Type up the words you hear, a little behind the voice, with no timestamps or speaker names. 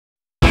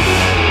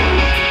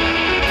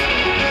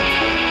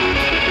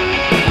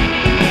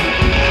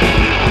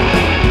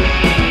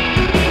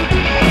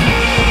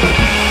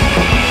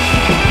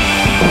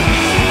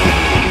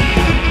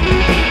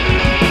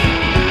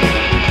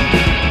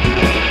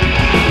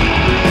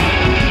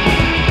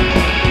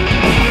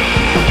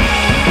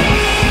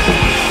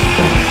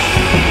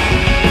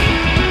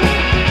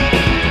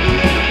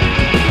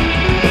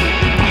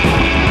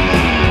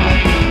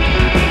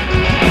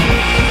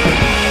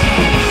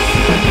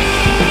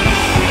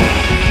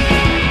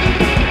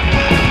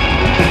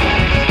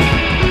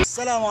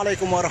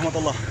Assalamualaikum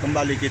warahmatullahi.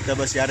 Kembali kita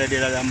bersiara di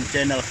dalam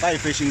channel Kai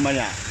Fishing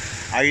Mania.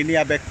 Hari ni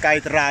abang kai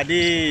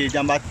teradi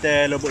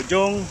jambatan Lubuk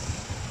Jong.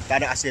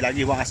 Tak ada hasil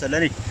lagi buang asal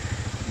ni.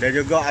 Dan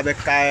juga abang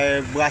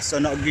kai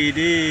berasa nak pergi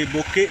di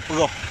Bukit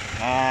Peroh.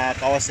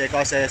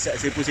 Kawasan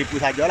sipu-sipu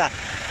sajalah.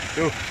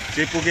 Tu,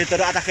 sipu kita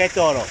di atas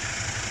kereta tu.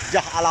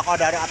 Jah ala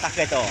qadar atas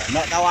kereta.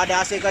 Nak tahu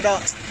ada hasil ke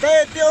tak?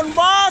 Stay tune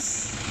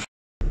bos.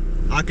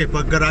 Okey,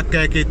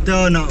 pergerakan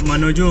kita nak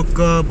menuju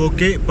ke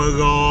Bukit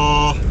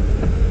Peroh.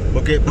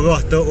 Bukit Peroh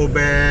tu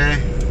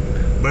ubah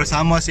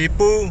bersama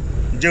sipu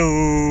Ju.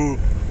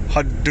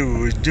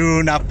 Aduh, Ju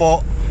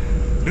nampak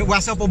duk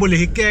berasa apa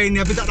boleh ikan ni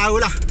tapi tak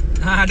tahulah.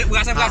 Duk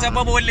berasa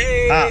apa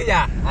boleh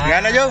je.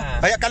 Gimana Ju?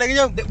 Banyak kali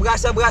Ju. Duk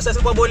berasa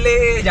semua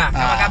boleh je.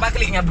 Kabar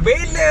kliknya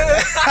bela.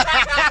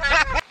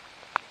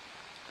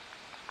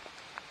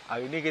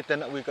 Hari ni kita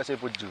nak pergi ke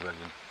sipu Ju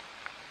lagi.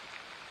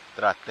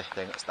 Teratih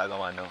tengok setaga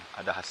mana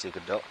ada hasil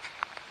ke tak.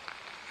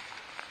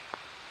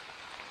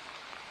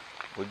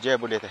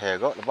 Hujan boleh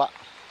terherok lepak.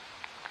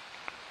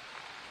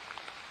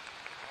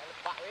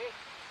 Lepak weh.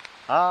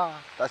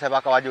 Tak saya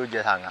pakai baju hujan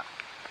sangat.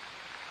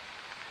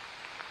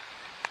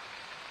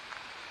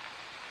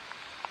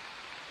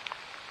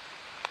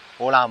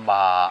 Oh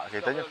lambat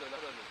kitanya.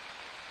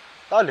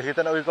 Tak boleh kita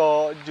nak pergi ke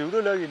Ju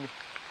dulu lagi ni.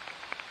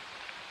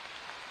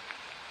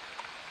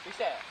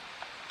 Bisa.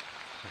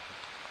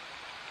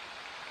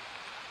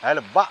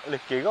 Lebak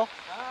boleh kira.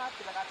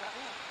 Tidak kata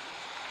ni.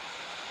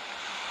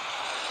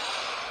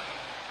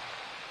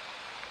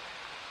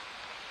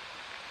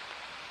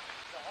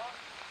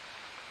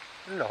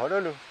 Lah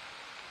dulu.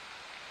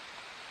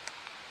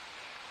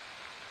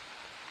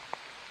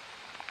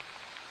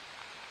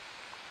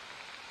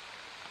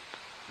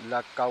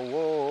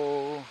 Lakawo.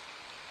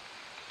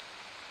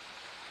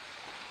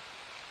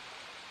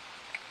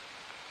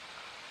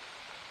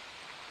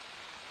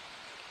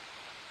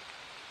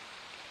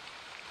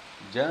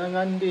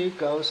 Jangan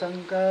dikau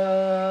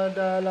sangka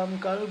dalam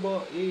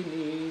kalbox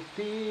ini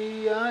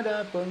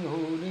tiada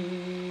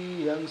penghuni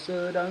yang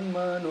sedang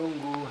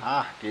menunggu.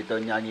 Kita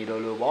nyanyi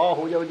dulu boh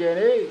hujan-hujan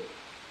ni.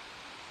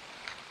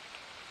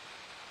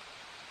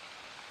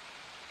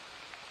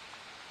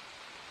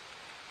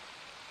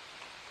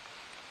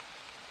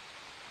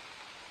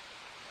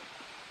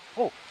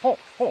 Ho.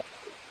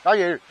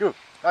 Ayo,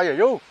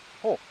 yuk.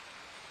 Ho.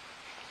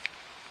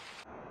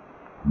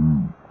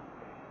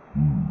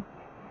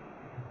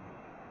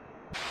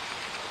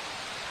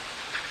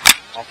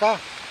 Apa?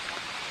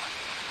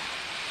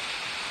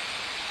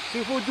 Si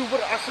Huju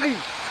berasli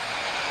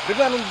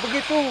dengan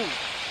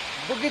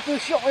begitu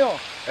syoknya.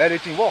 Dia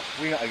timbul,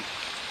 ingat lagi.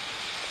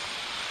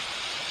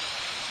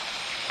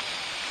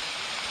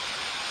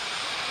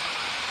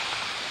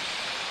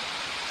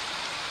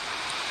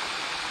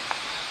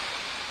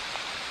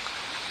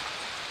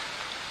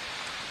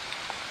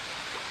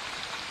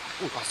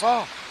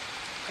 Kasar.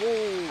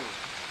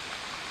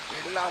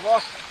 Gila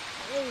bos.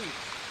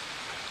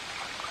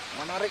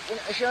 Menarik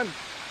punya action.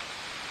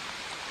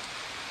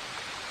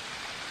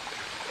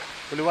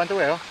 Peluang tu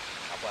ya?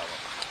 Apa?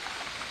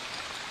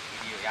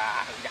 Video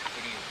ya, udah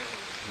video tu.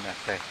 Nah,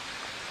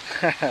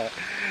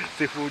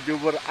 si Huju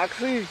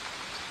beraksi.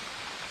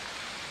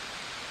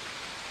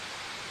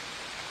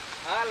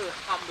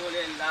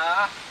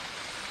 Alhamdulillah.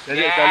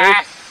 Jadi kali.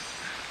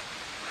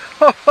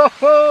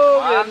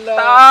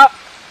 Mantap.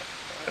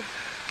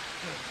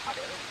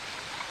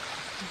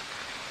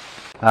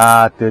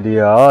 Tu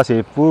dia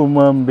sipu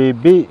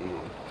membibik.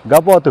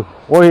 Gapo tu?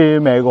 Oi,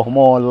 merah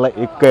molek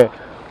ikan.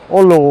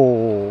 Olo.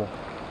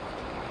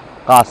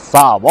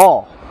 Kasar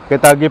boh.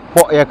 Kita pergi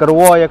pok yang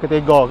kedua, yang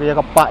ketiga, yang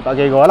keempat tak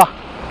kira lah.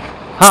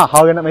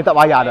 Orang nak minta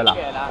bayar dah lah.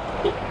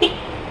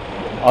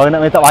 Orang nak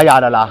minta bayar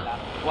dah lah.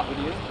 Buat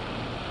video.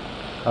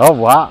 Oh,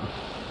 buat.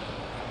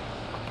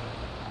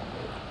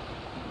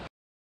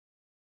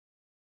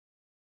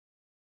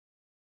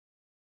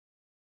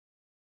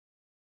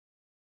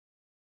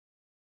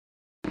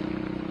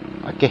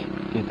 Okey,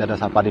 kita dah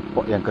sapa di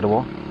pot yang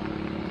kedua.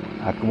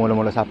 Aku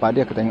mula-mula sapa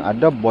dia, aku tengok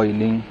ada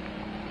boiling.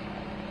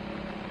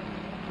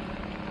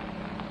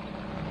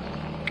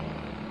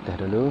 Teh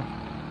dulu.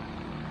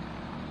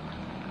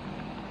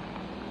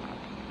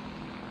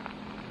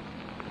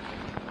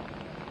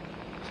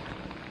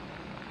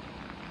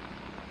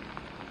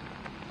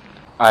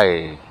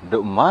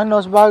 Duk mana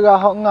sebarang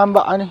hok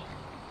ngambak ni?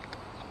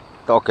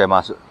 Tak okey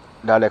masuk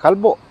dalam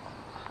kalbox.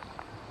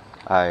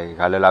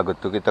 Kalau lagu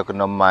tu kita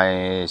kena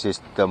main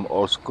sistem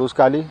old school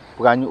sekali.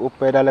 Peranyuk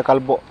upai dalam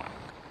kalbox.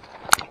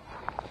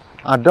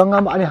 Ada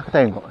ngambak ni aku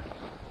tengok.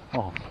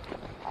 Oh.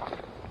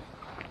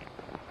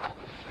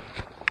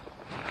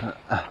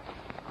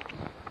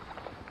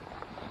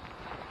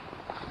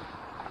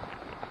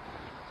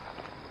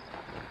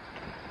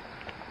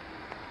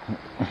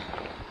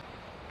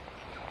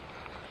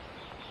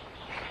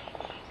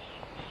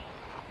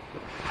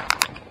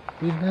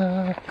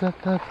 Bila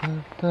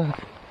kata-kata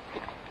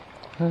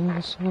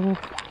masuk.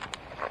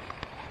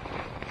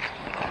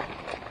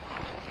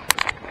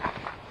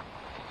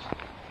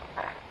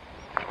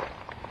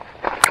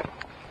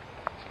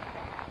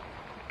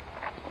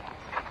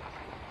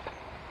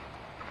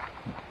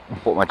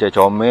 Nampak macam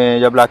comel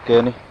je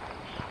belakang ni.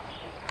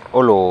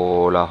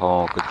 Oh lah,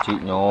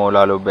 kecilnya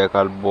lah lebih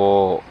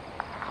kalbox.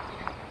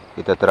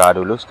 Kita try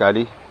dulu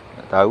sekali,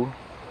 nak tahu.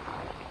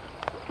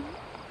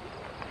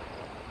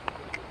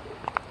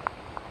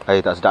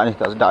 Tak sedap ni,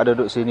 tak sedap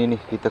duduk sini ni.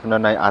 Kita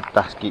kena naik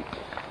atas sikit.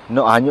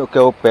 Nak hanyut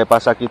ke opel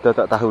pasal kita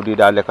tak tahu di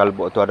dalam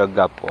kalbox tu ada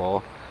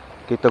gapo.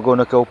 Kita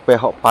guna ke opel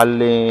hok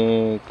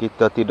paling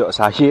kita tidak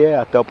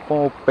saya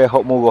ataupun opel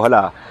hok murah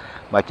lah.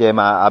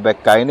 Macam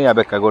abekai ni,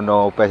 abekai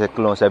guna opel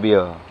sekelon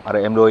sebia.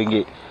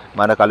 RM2.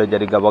 Mana kalau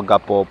jadi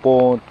gapo-gapo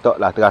pun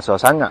taklah terasa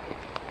sangat.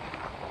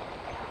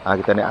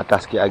 Kita naik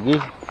atas sikit lagi.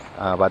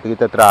 Lepas tu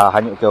kita try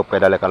hanyut ke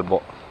opel dalam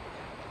kalbox.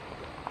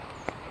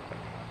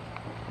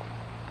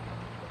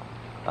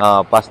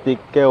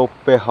 Pastikan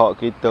opel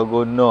hok kita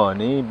guna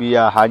ni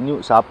biar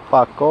hanyut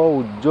sampai ke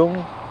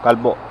ujung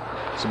kalbox.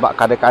 Sebab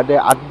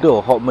kadang-kadang ada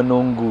hok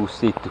menunggu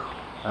situ.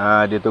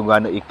 Dia tunggu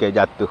anak ikan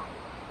jatuh.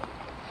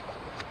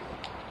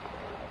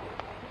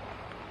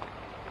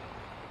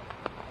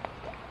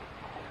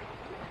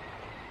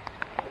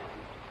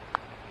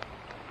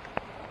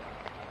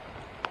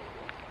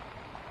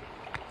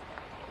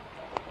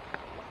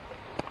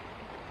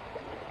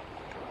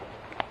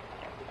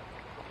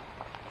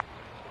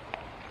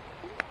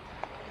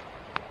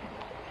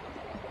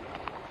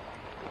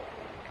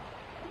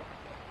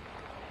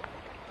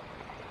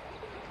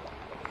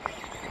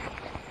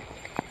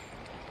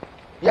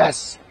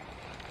 Yes.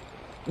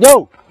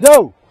 Yo.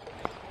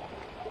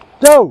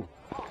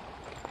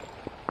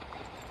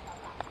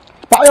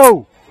 Pak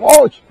yo.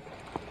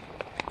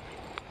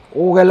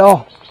 Oh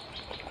gelo.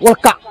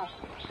 Welka.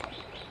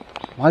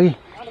 Mari.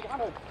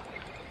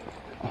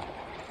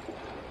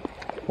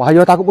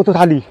 Wahyu takut putus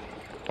tali.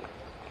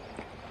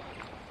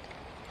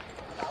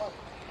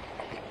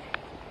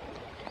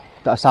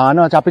 Tak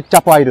sana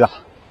capai dah.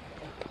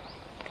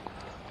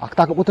 Aku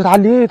takut putus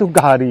tali tu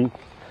hari.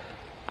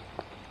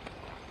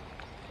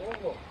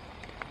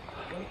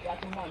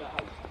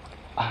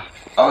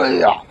 Oh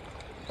ya.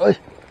 Oi.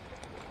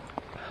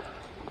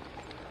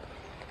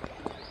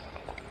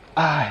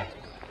 Ai.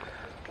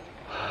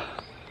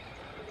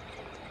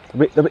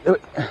 Lebih.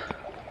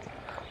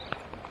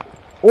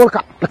 Oh,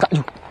 lekat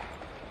je.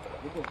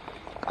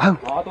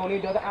 Tu ni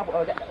dia tak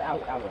apa, tak tahu.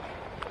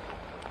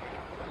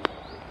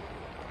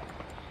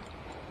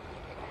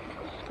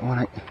 Oh,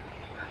 naik.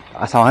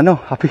 Asal mana?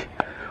 Api.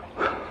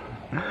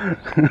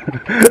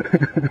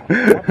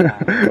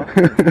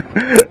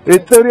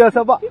 Itu dia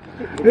sahabat.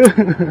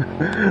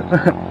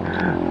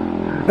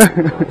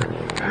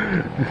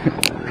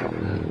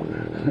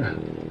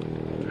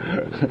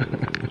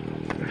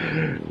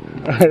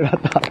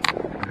 Datang.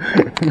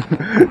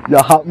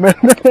 Jahat men.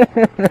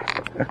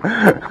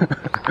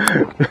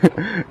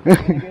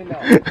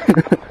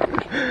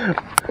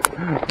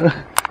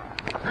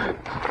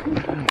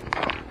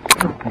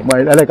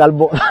 Main dalam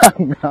kalbox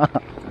sangat.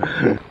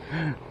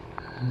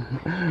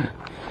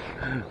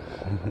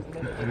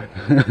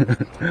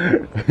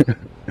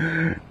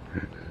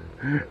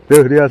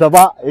 Tuh dia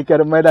sahabat,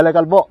 ikan main dalam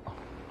kalbox.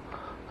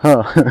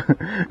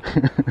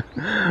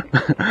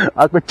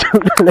 Aku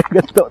cuk dalam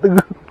getok tu.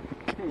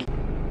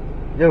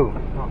 Yo,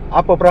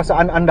 apa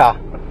perasaan anda?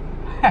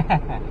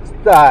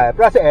 Style,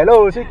 perasaan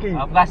lo sikit.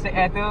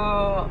 Perasaan tu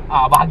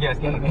bahagia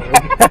sikit ni.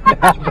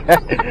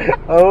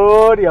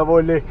 Oh, dia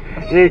boleh.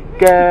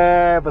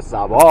 Ikan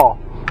besar boh.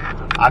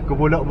 Aku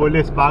pula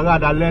boleh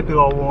sebarang dalam tu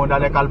orang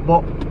dalam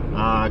kalbox.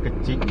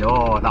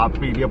 Kecilnya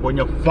tapi dia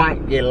punya fight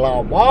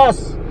gila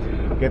bos.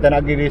 Kita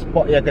nak pergi di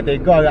spot yang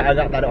ketiga,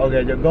 agak-agak tak ada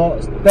orang juga.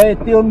 Stay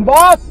tune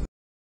bos.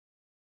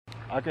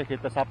 Okey,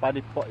 kita sampai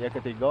di spot yang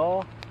ketiga.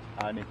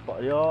 Ni spot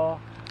dia.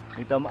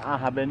 Minta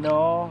maaf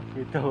abeno.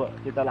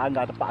 Kita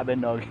langgar tempat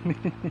abeno gini.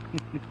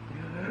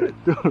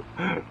 Tu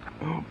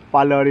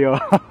pala dia.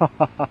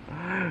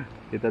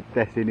 Kita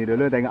test sini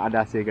dulu tengok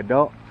ada hasil ke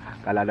tak.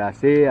 Kalau ada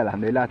hasil,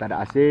 alhamdulillah. Tak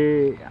ada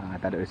hasil,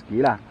 tak ada rezeki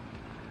lah.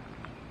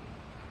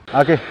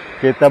 Okey,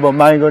 kita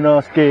bermain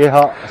guna skill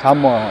hak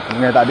sama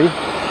dengan tadi.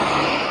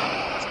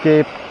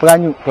 Skill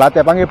peranyuk,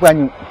 Kelantan panggil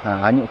peranyuk.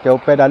 Hanyut ke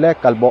opel dalam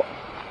kalbox.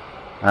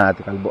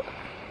 Tu kalbox.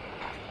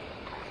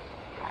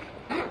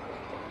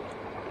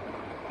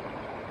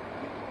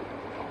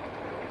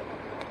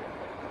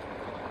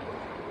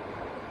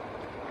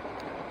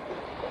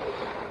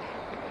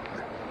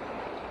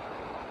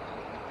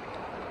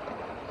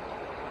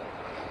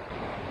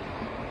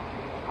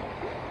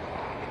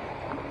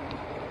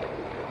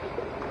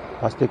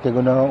 Pasti kita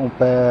guna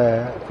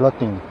umpan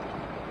floating.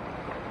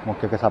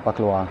 Mungkin ke siapa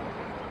keluar.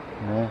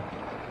 Ni.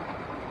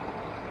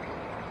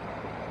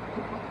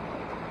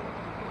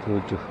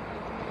 7.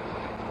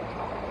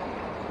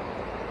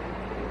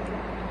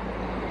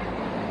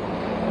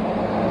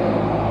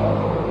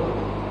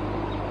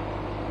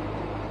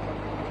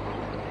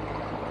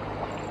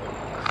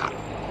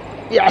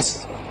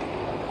 Yes.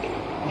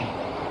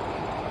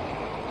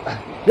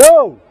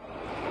 Yo.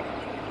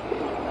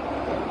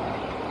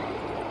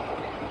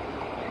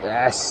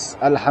 Yes,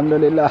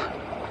 alhamdulillah.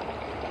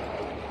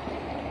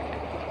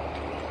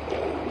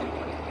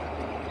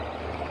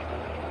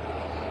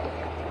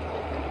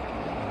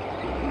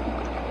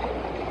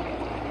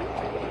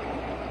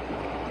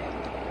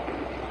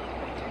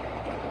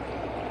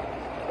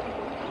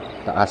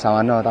 tak rasa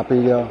mana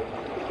tapi dia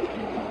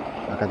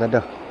kata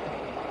dah.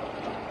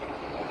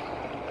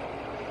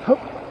 Hop.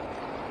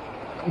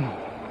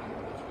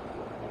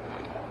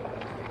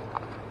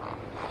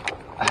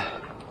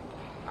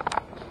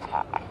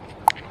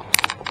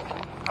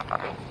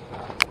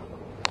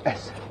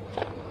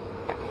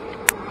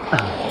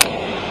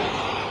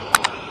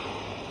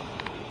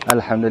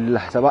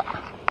 Alhamdulillah sahabat.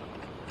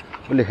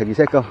 Boleh lagi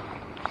seko.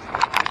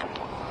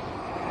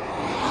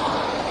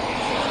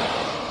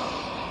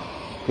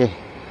 Okey.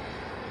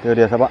 Itu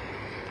dia sahabat.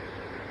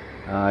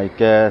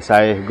 Ikan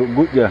saiz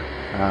good je.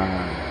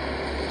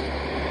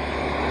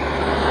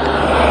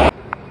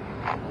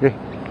 Okey.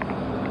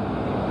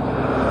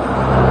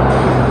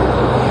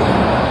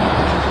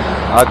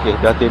 Okey,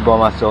 dah tiba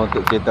masa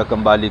untuk kita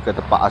kembali ke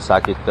tempat asal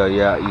kita,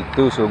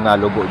 iaitu Sungai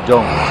Lubuk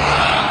Jong.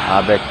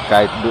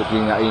 Bekai duduk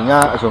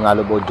ingat-ingat Sungai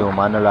Lubuk Jong,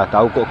 manalah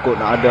tahu kok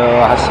nak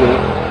ada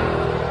hasil.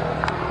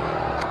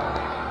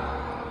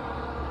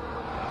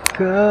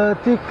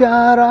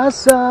 Ketika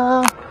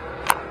rasa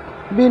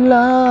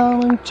bila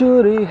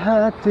mencuri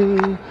hati,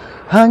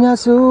 hanya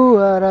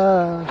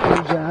suara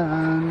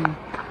hujan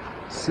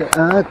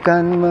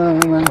seakan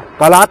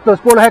Kepala atas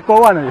 10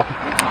 ekor aja.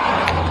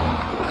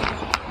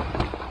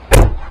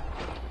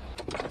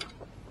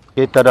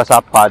 Kita dah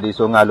sapa di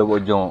Sungai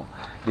Lubuk Jong.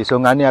 Di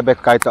sungai ni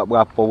bekai tak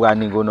berapa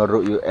berani guna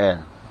root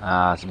UN.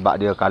 Sebab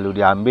dia kalau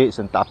dia ambil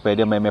sentapai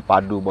dia memang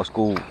padu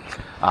bosku.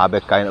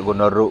 Bekai nak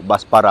guna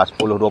Rod-Basspara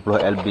 10-20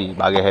 LB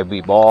bagi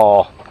heavy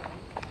boh.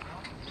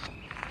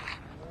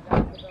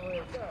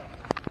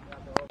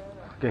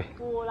 Okey.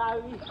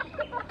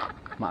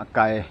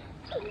 Makai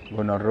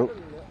guna root.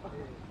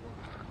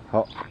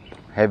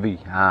 Heavy.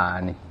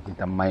 Ni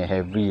kita main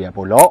heavy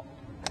pula.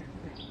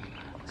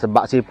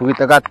 Sebab sipu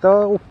kita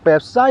kata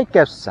upesai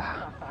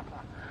kepsa.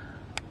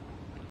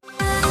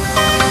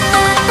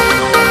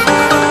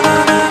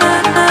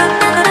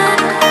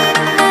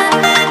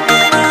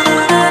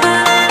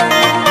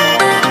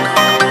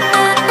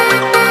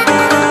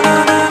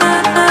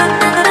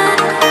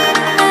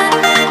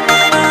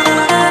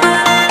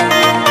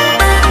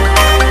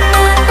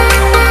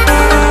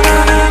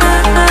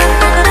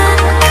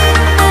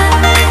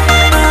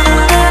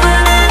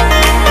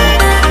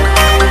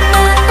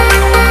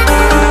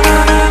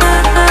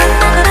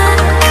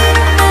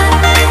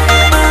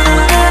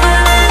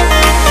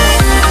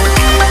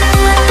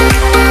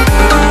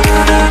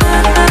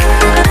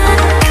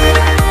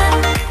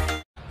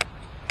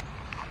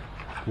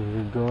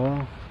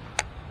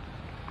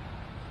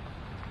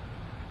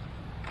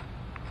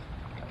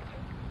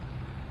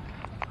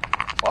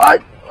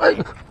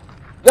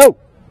 Yo.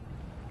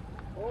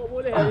 Oh,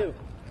 boleh aja.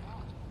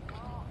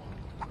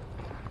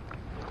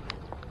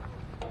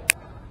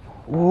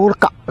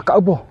 Dekat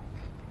apa?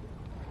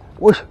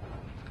 Wush.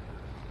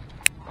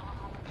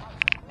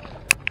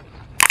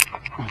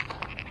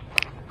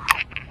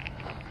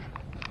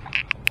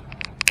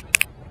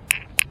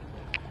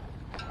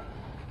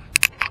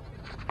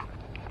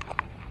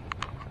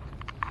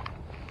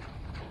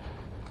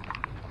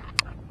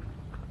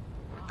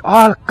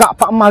 Kak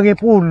Pak mari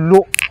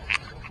puluk.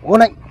 Oh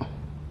naik.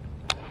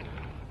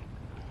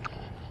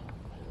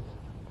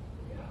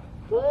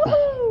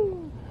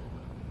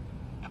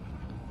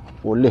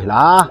 Boleh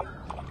lah.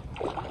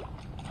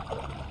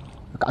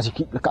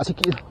 Lekat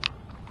sikit.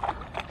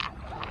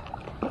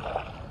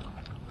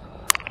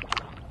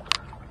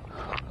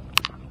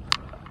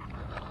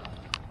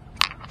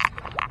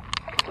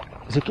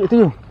 Sikit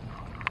tu.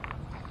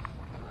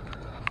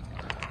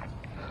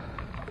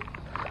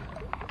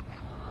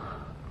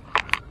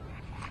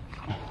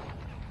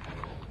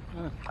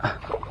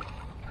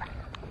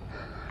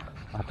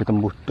 Api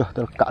tembus dah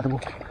terlekat tu.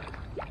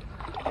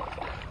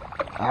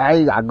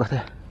 Ai, bagus tu.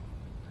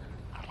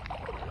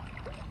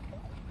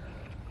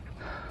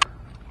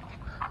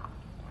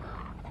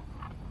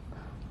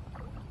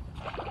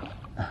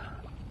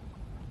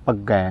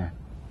 Pegang.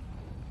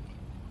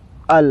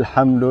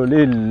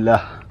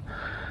 Alhamdulillah.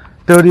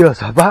 Tu dia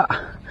sahabat.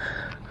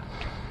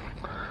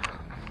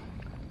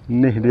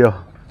 Ni dia.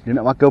 Dia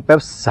nak makan upah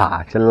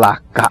besar.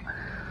 Celaka.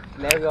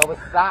 Selera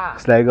besar.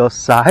 Selera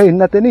besar. Hei,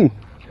 nanti ni.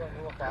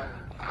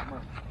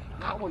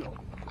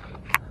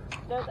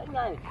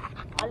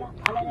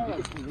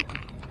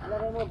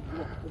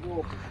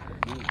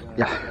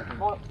 Ya.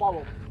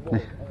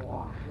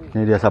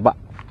 Ni dia sahabat.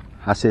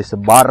 Hasil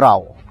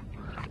sebarau.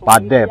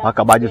 Pada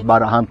pakai baju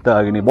sebarang hunter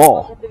hari ni,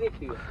 boh.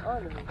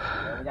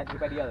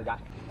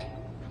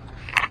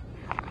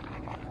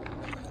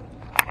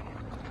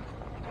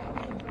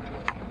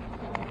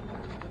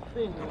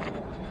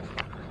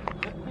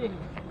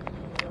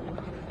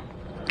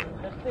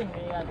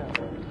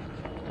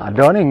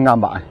 Ada ni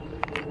ngambak.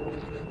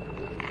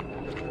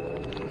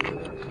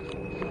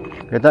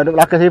 Kita duduk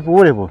belakang sipu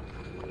boleh pun.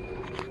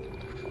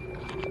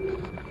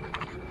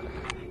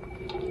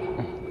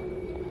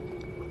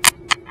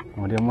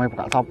 Oh, dia main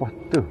tak siapa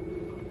tu.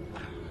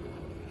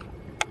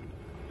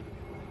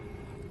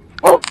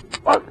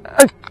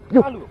 Yo.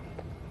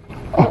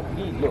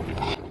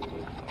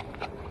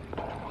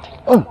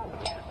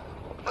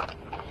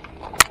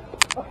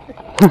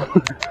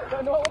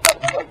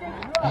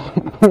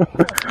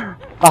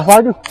 Ah,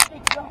 maju.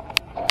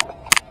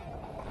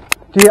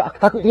 Dia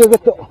takut dia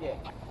getuk.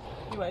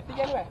 Itu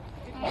jangan.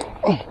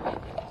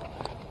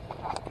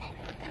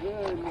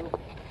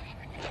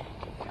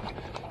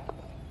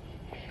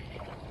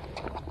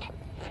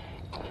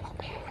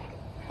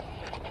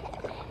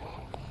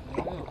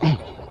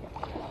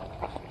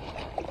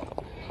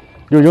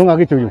 Jujung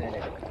lagi jujung.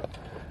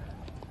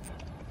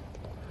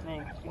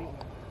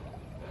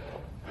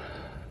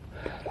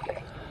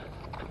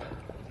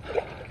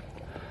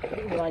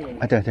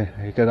 Ada,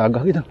 kita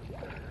gagah gitu.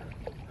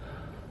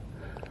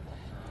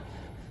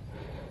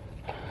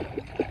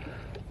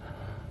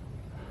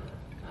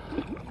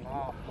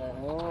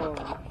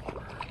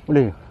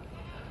 Boleh.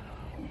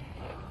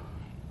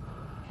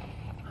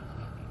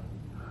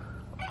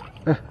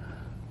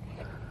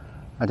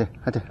 Ada.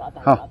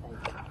 Ha.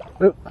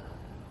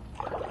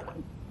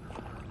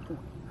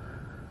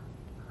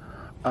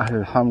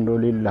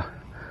 Alhamdulillah.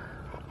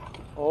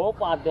 Oh,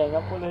 padang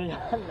apa boleh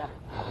jalan.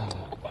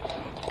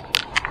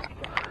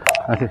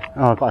 Okey,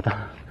 kat atas.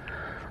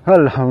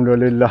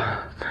 Alhamdulillah.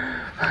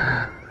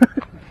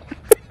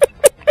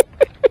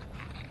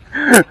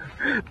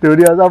 Tu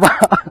dia sahabat.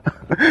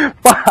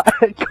 Pak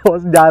ekor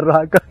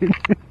sejarah kau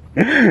ini.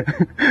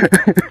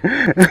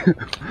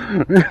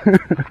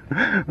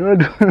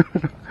 Aduh.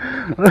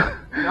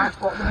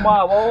 Nakok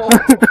rumah bau.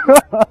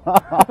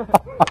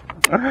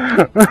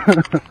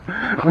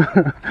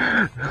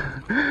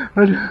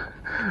 Aduh.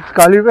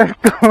 Sekali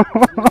ekor.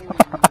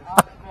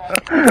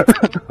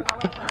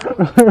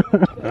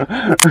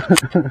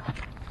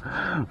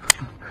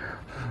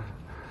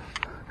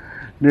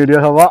 Ni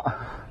dia sahabat.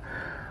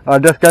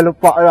 Ada sekali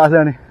lepak rasa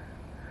ni.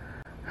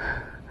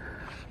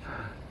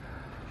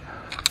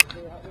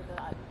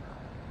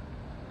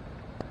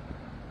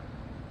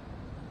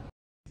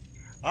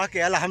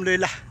 Okey,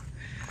 alhamdulillah.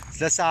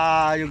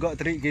 Selesai juga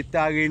trik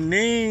kita hari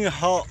ni.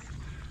 Hok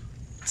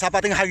sampai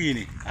tengah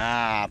hari ni.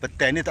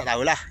 Petang ni tak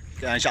tahulah.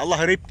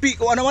 InsyaAllah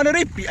repeat ke mana-mana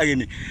repeat hari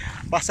ni.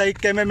 Pasal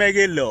ikan memang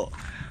gelok.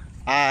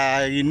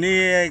 Hari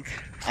ni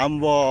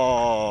ambo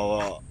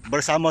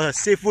bersama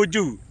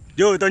Sefuju.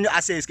 Jo, tunjuk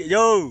hasil sikit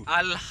Jo.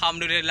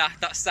 Alhamdulillah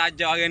tak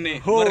saja hari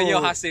ni. Meriah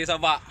hasil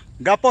sahabat.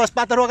 Gapo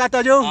sepatah dua kata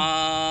Jo?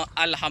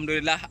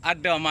 Alhamdulillah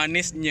ada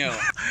manisnya.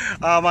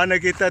 Mana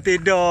kita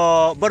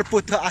tidak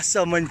berputus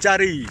asa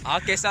mencari.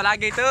 Okey,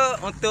 lagi tu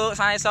untuk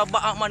saya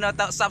sahabat mana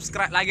tak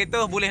subscribe lagi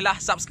tu bolehlah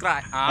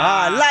subscribe.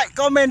 Like,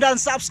 komen dan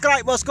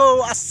subscribe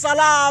bosku.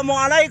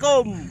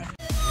 Assalamualaikum.